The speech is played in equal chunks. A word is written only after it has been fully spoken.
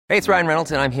Hey, it's Ryan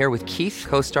Reynolds, and I'm here with Keith,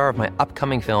 co-star of my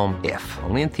upcoming film, If,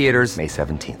 only in theaters May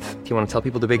 17th. Do you want to tell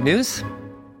people the big news?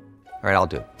 All right,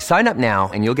 I'll do it. Sign up now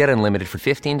and you'll get unlimited for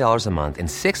 $15 a month and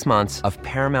 6 months of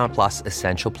Paramount Plus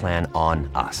Essential Plan on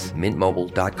us.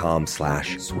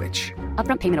 MintMobile.com/switch.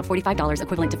 Upfront payment of $45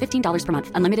 equivalent to $15 per month.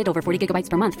 Unlimited over 40 gigabytes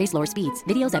per month. Face lower speeds.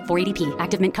 Videos at 480p.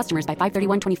 Active Mint customers by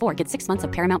 531.24 get 6 months of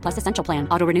Paramount Plus Essential Plan.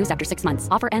 Auto renews after 6 months.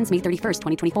 Offer ends May 31st,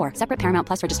 2024. Separate Paramount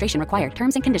Plus registration required.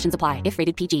 Terms and conditions apply if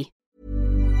rated PG.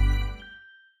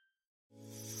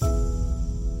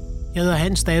 Jeg hedder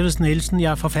Hans Davids Nielsen.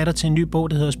 Jeg er forfatter til en ny bog,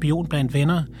 der hedder Spion blandt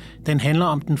venner. Den handler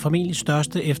om den formentlig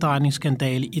største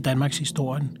efterretningsskandale i Danmarks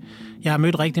historie. Jeg har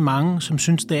mødt rigtig mange, som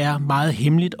synes, det er meget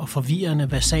hemmeligt og forvirrende,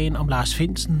 hvad sagen om Lars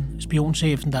Findsen,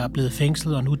 spionchefen, der er blevet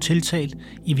fængslet og nu tiltalt,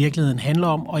 i virkeligheden handler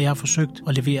om, og jeg har forsøgt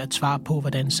at levere et svar på,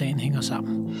 hvordan sagen hænger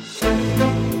sammen.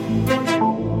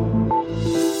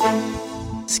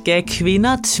 Skal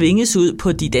kvinder tvinges ud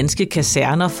på de danske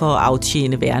kaserner for at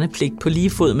aftjene værnepligt på lige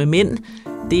fod med mænd?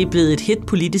 Det er blevet et hit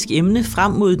politisk emne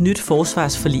frem mod et nyt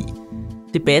forsvarsforlig.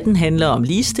 Debatten handler om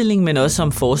ligestilling, men også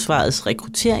om forsvarets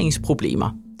rekrutteringsproblemer.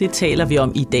 Det taler vi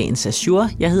om i dagens Azure.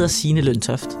 Jeg hedder Signe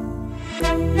Løntoft.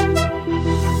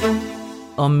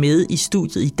 Og med i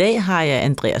studiet i dag har jeg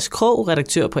Andreas Krog,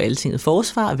 redaktør på Altinget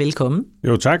Forsvar. Velkommen.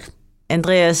 Jo, tak.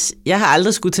 Andreas, jeg har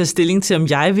aldrig skulle tage stilling til, om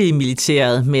jeg vil i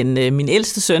militæret, men min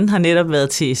ældste søn har netop været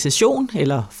til session,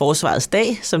 eller Forsvarets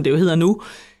dag, som det jo hedder nu.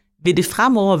 Vil det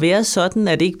fremover være sådan,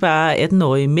 at ikke bare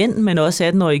 18-årige mænd, men også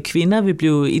 18-årige kvinder vil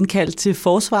blive indkaldt til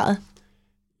forsvaret?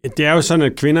 Det er jo sådan,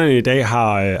 at kvinderne i dag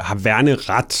har værneret.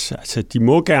 Altså, de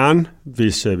må gerne,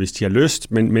 hvis de har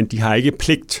lyst, men de har ikke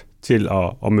pligt til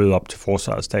at møde op til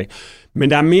Forsvarets dag. Men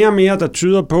der er mere og mere, der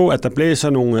tyder på, at der blæser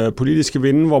nogle politiske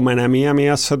vinde, hvor man er mere og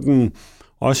mere sådan,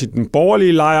 også i den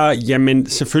borgerlige lejr, jamen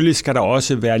selvfølgelig skal der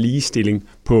også være ligestilling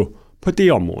på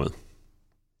det område.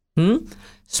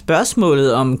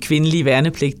 Spørgsmålet om kvindelig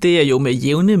værnepligt, det er jo med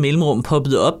jævne mellemrum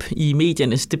poppet op i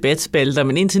mediernes debatspalter,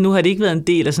 men indtil nu har det ikke været en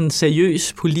del af sådan en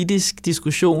seriøs politisk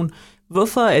diskussion.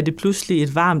 Hvorfor er det pludselig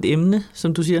et varmt emne,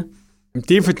 som du siger?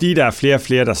 Det er fordi, der er flere og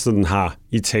flere, der sådan har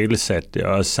italesat det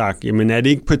og sagt, jamen er det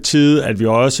ikke på tide, at vi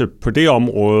også på det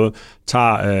område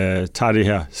tager det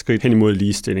her skridt hen imod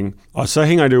ligestilling. Og så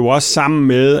hænger det jo også sammen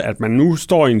med, at man nu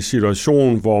står i en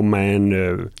situation, hvor man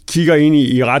kigger ind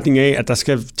i retning af, at der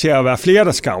skal til at være flere,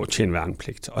 der skal aftjene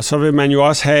værnepligt. Og så vil man jo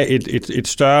også have et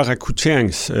større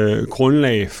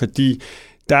rekrutteringsgrundlag, fordi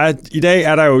i dag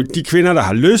er der jo de kvinder, der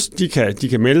har lyst, de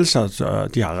kan melde sig,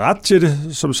 og de har ret til det,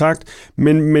 som sagt,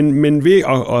 men ved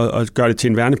at gøre det til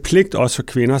en værnepligt, også for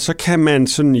kvinder, så kan man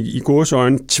sådan i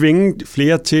gåseøjne tvinge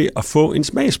flere til at få en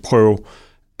smagsprøve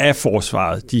af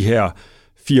forsvaret, de her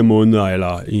 4 måneder,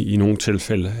 eller i nogle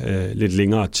tilfælde lidt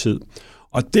længere tid.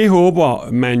 Og det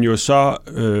håber man jo så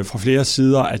fra flere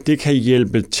sider, at det kan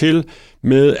hjælpe til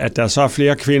med, at der så er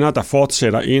flere kvinder, der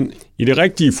fortsætter ind i det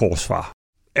rigtige forsvar.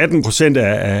 18%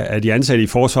 af de ansatte i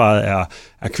forsvaret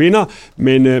er kvinder,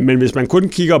 men hvis man kun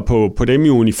kigger på dem i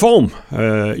uniform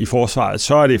i forsvaret,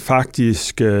 så er det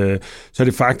faktisk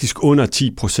under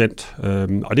 10%.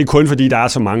 Og det er kun fordi, der er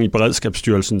så mange i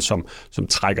Beredskabsstyrelsen, som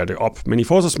trækker det op. Men i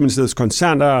Forsvarsministeriets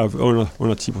koncern, der er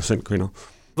under 10% kvinder.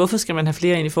 Hvorfor skal man have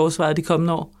flere ind i forsvaret de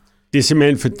kommende år? Det er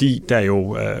simpelthen fordi, der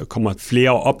jo kommer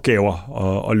flere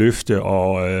opgaver at løfte,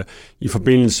 og i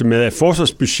forbindelse med, at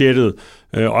forsvarsbudgettet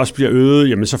også bliver øget,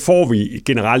 jamen så får vi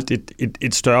generelt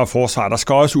et større forsvar. Der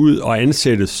skal også ud og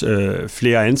ansættes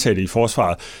flere ansatte i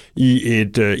forsvaret i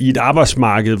et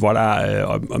arbejdsmarked, hvor der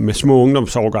er med små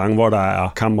ungdomsårgange, hvor der er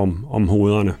kamp om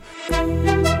hovederne.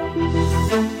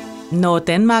 Når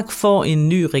Danmark får en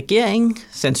ny regering,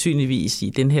 sandsynligvis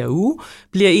i den her uge,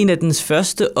 bliver en af dens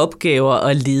første opgaver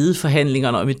at lede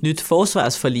forhandlingerne om et nyt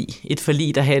forsvarsforlig. Et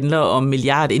forlig, der handler om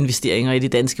milliardinvesteringer i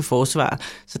det danske forsvar,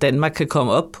 så Danmark kan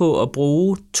komme op på at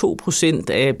bruge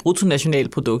 2% af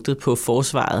bruttonationalproduktet på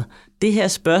forsvaret. Det her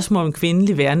spørgsmål om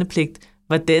kvindelig værnepligt,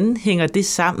 hvordan hænger det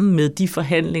sammen med de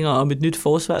forhandlinger om et nyt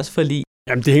forsvarsforlig?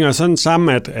 Jamen, det hænger sådan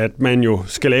sammen, at man jo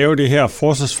skal lave det her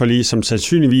forsvarsforlig, som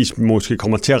sandsynligvis måske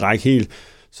kommer til at række helt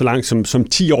så langt som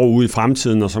 10 år ude i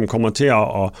fremtiden, og som kommer til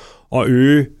at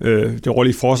øge det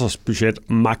årlige forsvarsbudget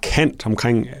markant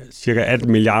omkring cirka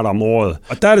 18 milliarder om året.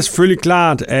 Og der er det selvfølgelig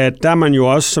klart, at der er man jo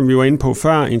også, som vi var inde på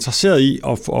før, interesseret i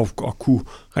at kunne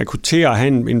rekruttere og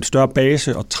have en større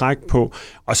base at trække på.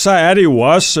 Og så er det jo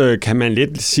også, kan man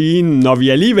lidt sige, når vi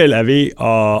alligevel er ved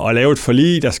at lave et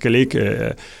forlig, der skal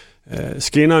ligge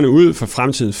skinnerne ud for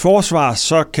fremtidens forsvar,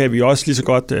 så kan vi også lige så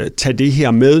godt tage det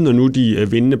her med, når nu de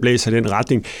vindende blæser i den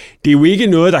retning. Det er jo ikke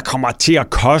noget, der kommer til at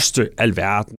koste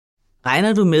alverden.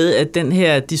 Regner du med, at den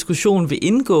her diskussion vil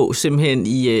indgå simpelthen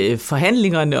i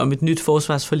forhandlingerne om et nyt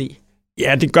forsvarsforlig?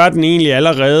 Ja, det gør den egentlig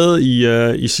allerede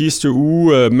i sidste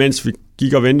uge, mens vi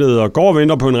gik og ventede og går og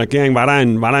venter på en regering,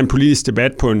 var der en politisk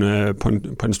debat på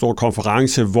en stor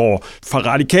konference, hvor fra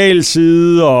radikal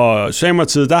side og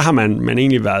Socialdemokratiet, der har man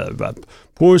egentlig været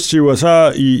positiv, og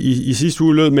så i sidste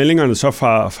uge lød meldingerne så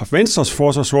fra Venstres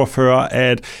forsvarsordfører,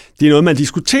 at det er noget, man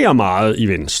diskuterer meget i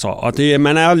Venstre, og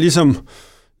man er ligesom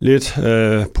lidt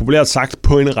populært sagt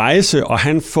på en rejse, og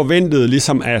han forventede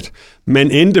ligesom, at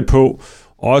man endte på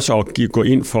også at gå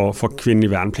ind for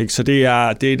kvindelig værnepligt. Så det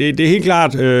er helt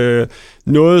klart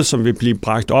noget, som vil blive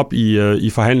bragt op i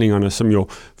forhandlingerne, som jo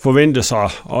forventes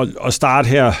at starte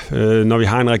her, når vi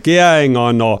har en regering,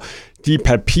 og når de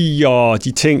papirer og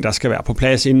de ting, der skal være på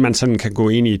plads, inden man sådan kan gå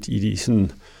ind i de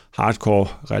sådan hardcore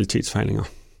realitetsforhandlinger.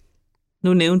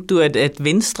 Nu nævnte du, at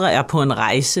Venstre er på en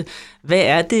rejse. Hvad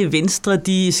er det, Venstre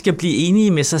de skal blive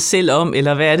enige med sig selv om,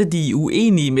 eller hvad er det, de er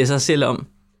uenige med sig selv om?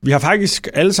 Vi har faktisk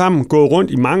alle sammen gået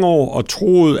rundt i mange år og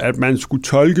troet, at man skulle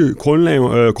tolke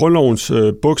grundlovens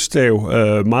bogstav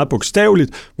meget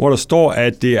bogstaveligt, hvor der står,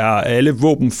 at det er alle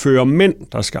våbenfører mænd,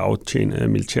 der skal aftjene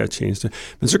militærtjeneste.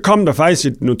 Men så kom der faktisk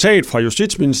et notat fra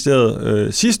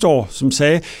Justitsministeriet sidste år, som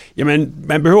sagde, jamen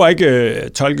man behøver ikke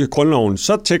tolke grundloven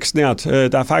så tekstnært.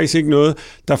 Der er faktisk ikke noget,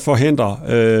 der forhindrer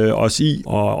os i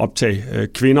at optage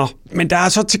kvinder. Men der er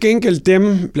så til gengæld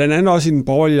dem, blandt andet også i den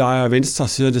borgerlige lejr og venstre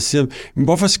side, der siger, men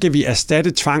hvorfor skal vi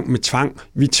erstatte tvang med tvang?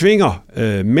 Vi tvinger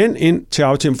mænd ind til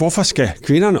aftalen. Hvorfor skal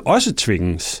kvinderne også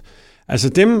tvinges? Altså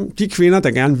de kvinder,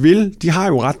 der gerne vil, de har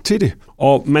jo ret til det.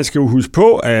 Og man skal jo huske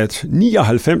på, at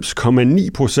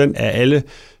 99,9% af alle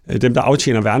dem, der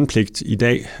aftjener værnepligt i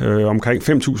dag, omkring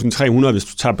 5.300, hvis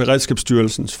du tager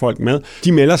Beredskabsstyrelsens folk med,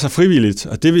 de melder sig frivilligt.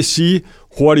 Og det vil sige,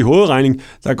 hurtig hovedregning,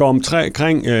 der går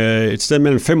omkring et sted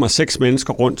mellem 5 og 6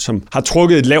 mennesker rundt, som har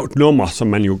trukket et lavt nummer, som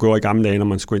man jo gjorde i gamle dage, når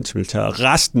man skulle ind til militæret.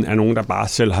 Resten er nogen, der bare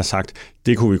selv har sagt,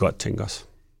 det kunne vi godt tænke os.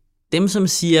 Dem, som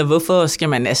siger, hvorfor skal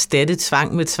man erstatte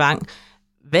tvang med tvang,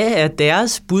 hvad er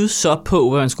deres bud så på,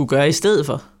 hvad man skulle gøre i stedet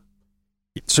for?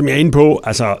 Som jeg er inde på,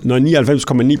 altså når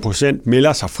 99,9%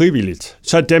 melder sig frivilligt,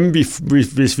 så er dem,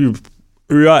 hvis vi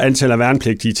øger antallet af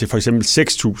værnepligtige til for eksempel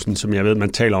 6.000, som jeg ved, man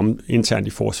taler om internt i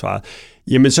forsvaret,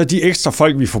 jamen så de ekstra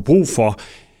folk, vi får brug for,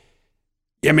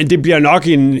 jamen det bliver nok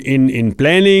en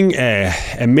blanding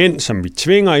af mænd, som vi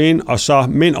tvinger ind, og så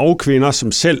mænd og kvinder,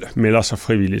 som selv melder sig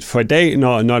frivilligt. For i dag,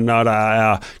 når der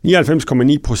er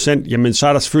 99,9%, jamen så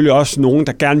er der selvfølgelig også nogen,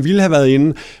 der gerne ville have været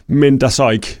inde, men der så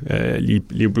ikke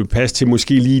lige blev plads til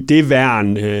måske lige det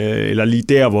værn, eller lige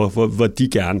der,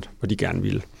 hvor de gerne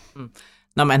ville.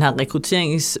 Når man har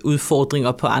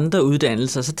rekrutteringsudfordringer på andre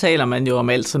uddannelser, så taler man jo om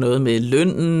alt sådan noget med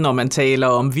lønnen, når man taler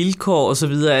om vilkår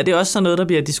osv. Er det også sådan noget, der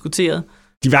bliver diskuteret?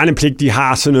 De værnepligtige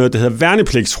har sådan noget, der hedder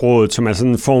Værnepligtsrådet, som er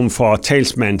sådan en form for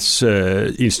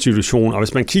talsmandsinstitution. Og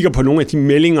hvis man kigger på nogle af de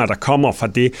meldinger, der kommer fra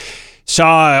det, så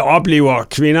oplever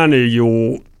kvinderne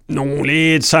jo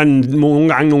nogle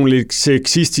gange nogle lidt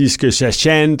sexistiske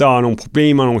sergeanter og nogle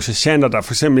problemer, nogle sergeanter, der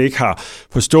for eksempel ikke har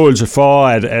forståelse for,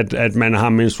 at man har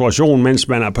menstruation, mens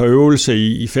man er på øvelse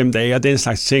i 5 dage og den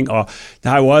slags ting. Og der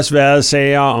har jo også været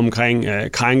sager omkring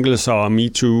krænkelser og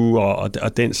MeToo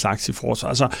og den slags i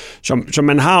forsvaret. Altså, så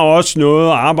man har også noget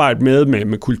at arbejde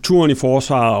med kulturen i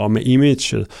forsvaret og med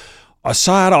imaget. Og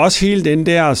så er der også hele den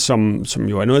der, som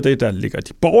jo er noget af det, der ligger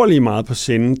de borgerlige meget på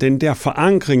sinde, den der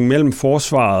forankring mellem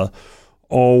forsvaret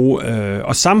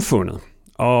og samfundet.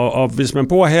 Og hvis man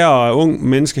bor her og er ung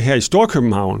menneske her i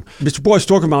Storkøbenhavn, hvis du bor i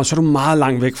Storkøbenhavn, så er du meget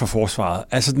langt væk fra forsvaret.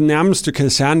 Altså den nærmeste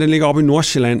kaserne, den ligger oppe i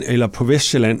Nordsjælland eller på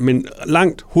Vestsjælland, men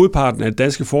langt hovedparten af det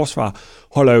danske forsvar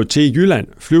holder jo til i Jylland,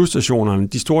 flyvestationerne,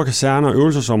 de store kaserner,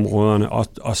 øvelsesområderne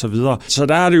og så videre. Så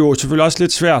der er det jo selvfølgelig også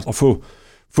lidt svært at få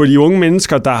de unge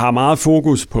mennesker, der har meget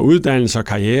fokus på uddannelse og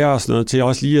karriere og sådan noget, til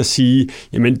også lige at sige,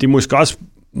 jamen det er måske også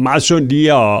meget sundt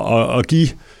lige at give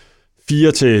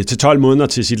 4-12 måneder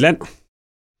til sit land.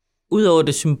 Udover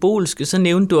det symbolske, så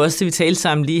nævnte du også, at vi talte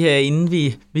sammen lige her, inden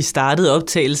vi startede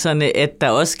optagelserne, at der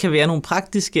også kan være nogle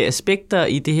praktiske aspekter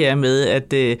i det her med,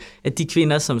 at de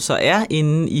kvinder, som så er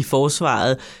inde i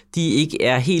forsvaret, de ikke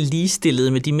er helt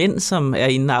ligestillede med de mænd, som er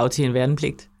inde og aftjene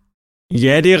værnepligt.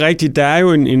 Ja, det er rigtigt. Der er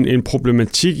jo en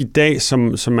problematik i dag,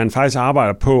 som man faktisk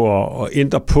arbejder på at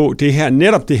ændre på.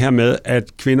 Netop det her med, at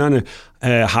kvinderne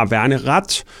har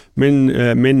værneret, men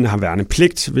mændene har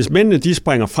værnepligt. Hvis mændene de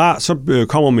springer fra, så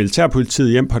kommer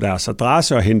militærpolitiet hjem på deres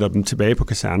adresse og henter dem tilbage på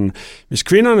kasernen. Hvis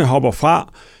kvinderne hopper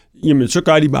fra, jamen så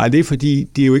gør de bare det, fordi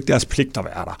det er jo ikke deres pligt at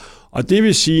være der. Og det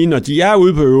vil sige, når de er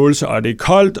ude på øvelse, og det er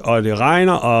koldt, og det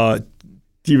regner, og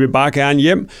de vil bare gerne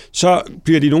hjem, så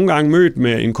bliver de nogle gange mødt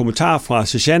med en kommentar fra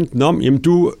sergeanten om, jamen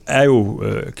du er jo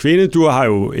kvinde, du har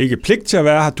jo ikke pligt til at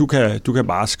være her, du kan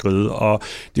bare skride. Og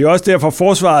det er også derfor,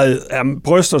 forsvaret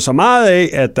bryster så meget af,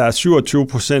 at der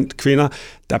er 27% kvinder,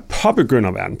 der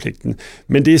påbegynder værnepligten.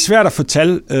 Men det er svært at få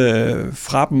tal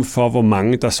fra dem for, hvor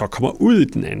mange der så kommer ud i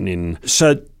den anden ende.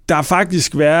 Så der har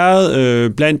faktisk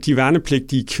været blandt de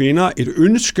værnepligtige kvinder et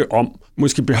ønske om,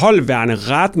 måske beholde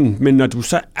værneretten, men når du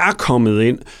så er kommet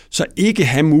ind, så ikke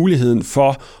have muligheden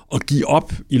for at give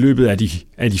op i løbet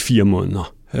af de 4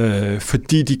 måneder.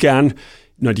 Fordi de gerne,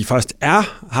 når de først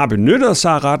har benyttet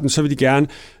sig af retten, så vil de gerne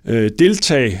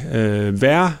deltage,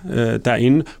 være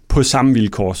derinde på samme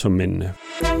vilkår som mændene.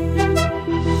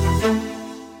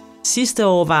 Sidste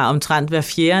år var omtrent hver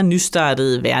 4.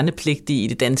 nystartede værnepligtige i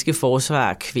det danske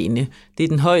forsvar kvinde. Det er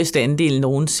den højeste andel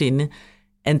nogensinde.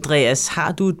 Andreas,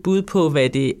 har du et bud på, hvad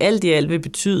det alt i alt vil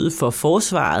betyde for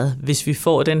forsvaret, hvis vi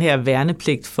får den her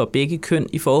værnepligt for begge køn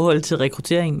i forhold til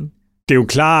rekrutteringen? Det er jo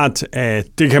klart, at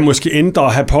det kan måske ændre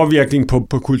og have påvirkning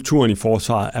på kulturen i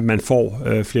forsvaret, at man får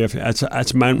flere.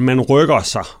 Altså man rykker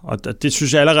sig, og det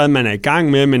synes jeg allerede, man er i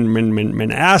gang med, men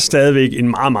man er stadigvæk en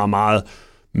meget, meget, meget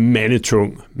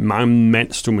mandetung, meget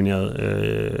mandsdomineret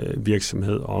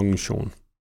virksomhed og organisation.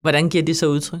 Hvordan giver det så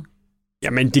udtryk?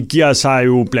 Jamen, det giver sig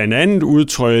jo blandt andet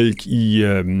udtryk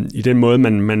i den måde,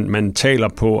 man taler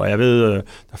på. Og jeg ved, der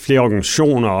er flere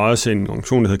organisationer, også en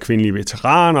organisation, der hedder Kvindelige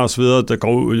Veteraner osv., der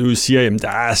går ud og siger, at der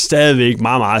er stadigvæk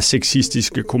meget, meget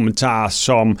sexistiske kommentarer,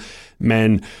 som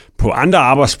man på andre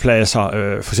arbejdspladser,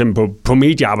 for eksempel på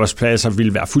mediearbejdspladser,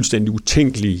 vil være fuldstændig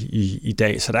utænkelige i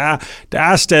dag. Så der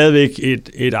er stadigvæk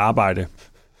et arbejde.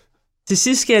 Til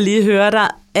sidst skal jeg lige høre dig.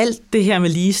 Alt det her med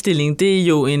ligestilling, det er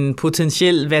jo en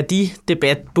potentiel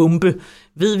værdidebatbombe.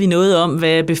 Ved vi noget om,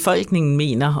 hvad befolkningen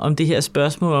mener om det her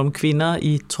spørgsmål om kvinder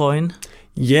i trøjen?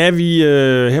 Ja, vi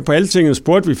her på Altinget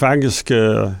spurgte vi faktisk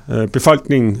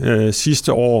befolkningen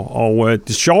sidste år, og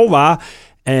det sjove var,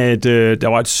 at der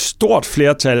var et stort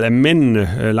flertal af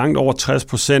mændene, langt over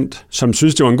 60%, som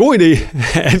synes det var en god idé,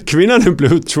 at kvinderne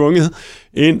blev tvunget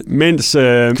ind, mens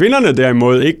kvinderne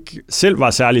derimod ikke selv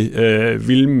var særlig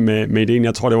vilde med ideen.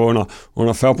 Jeg tror, det var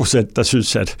under 40%, der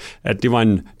synes, at det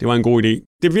var en god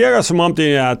idé. Det virker som om,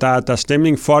 der er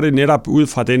stemning for det netop ud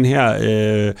fra den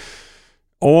her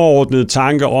overordnede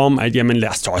tanke om, at jamen, lad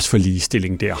os da også få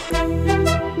ligestilling der.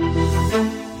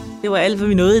 Det var alt, hvad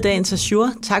vi nåede i dagens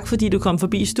Azure. Tak fordi du kom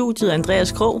forbi studiet,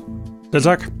 Andreas Krog. Ja,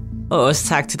 tak. Og også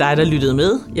tak til dig, der lyttede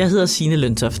med. Jeg hedder Signe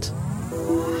Løntoft.